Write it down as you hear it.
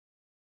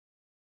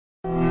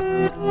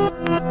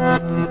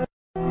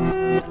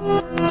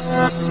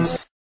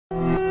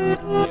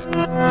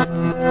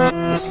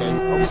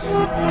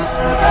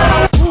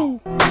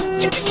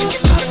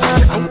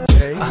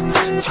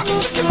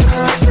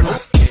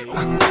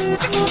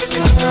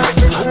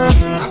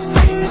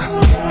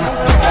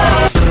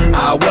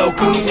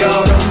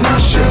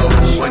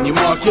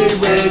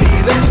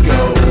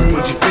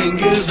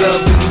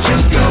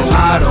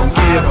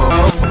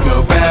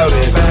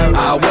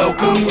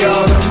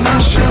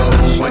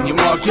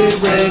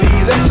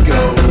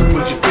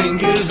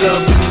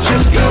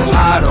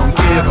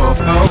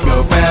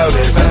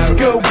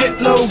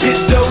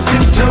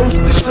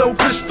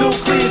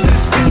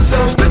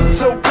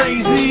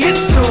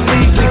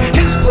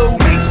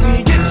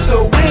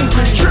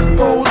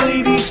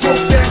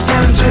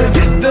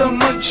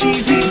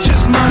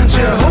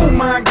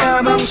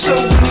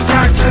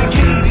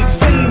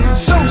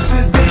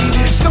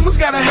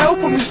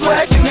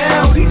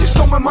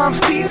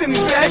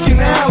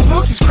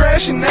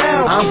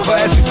I'm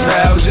classic,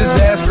 pal, just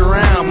ask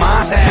around.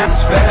 My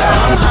hat's foul,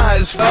 I'm high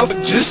as fuck,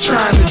 just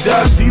trying to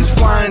duck these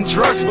flying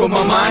trucks, but my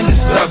mind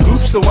is stuck.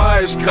 Oops, the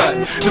wire's cut,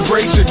 the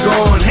brakes are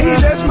gone.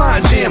 Hey, that's my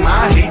jam,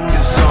 I hate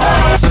this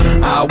song.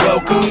 I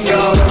welcome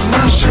y'all to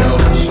my show.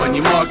 When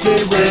your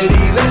market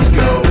ready, let's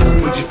go.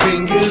 Put your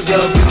fingers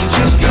up and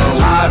just go.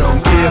 I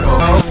don't give a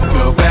fuck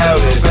about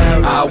it.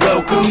 I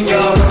welcome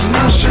y'all to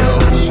my show.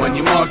 When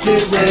your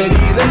market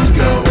ready, let's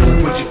go.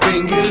 Put your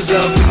fingers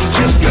up and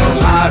just go.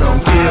 I don't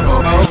give a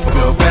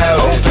fuck about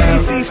it. Okay,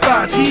 see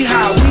spots, he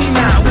hot, we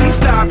not, we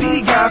stop.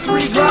 He got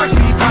 3 Glocks,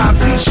 he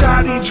pops, he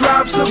shot, he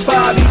drops, a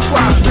body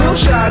flops. Real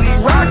shot, he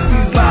rocks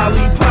these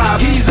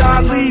lollipops. He's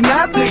oddly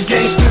not the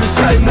gangster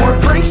type, more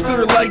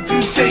prankster, like to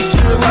take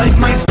your life.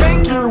 Might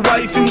spank your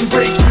wife and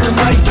break your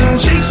mic and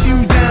chase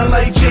you down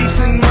like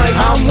Jason Mike.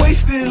 I'm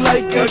wasted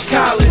like a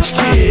college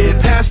kid,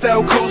 passed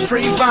out cold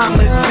straight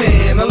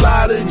vomiting. A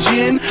lot of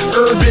gin,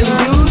 urban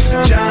loose,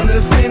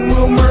 Jonathan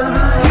will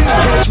murder you.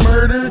 Catch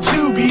murder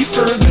to be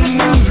further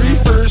news,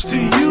 refers to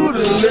you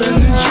to learn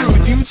the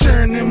truth. You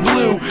turning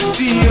blue,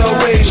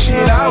 DOA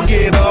shit, I'll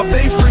get off,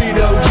 they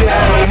Frito J.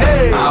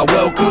 Hey, I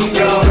welcome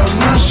y'all to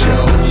my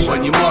show.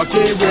 When your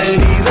market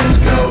ready, let's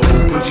go.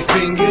 Put your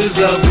fingers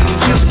up and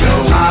just go.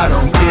 I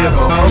don't give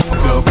a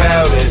fuck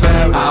about it.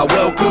 I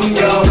welcome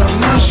y'all to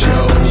my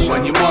show.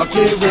 When your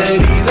market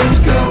ready, let's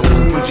go.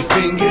 Put your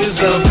fingers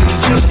up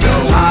and just go.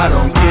 I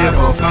don't give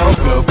a fuck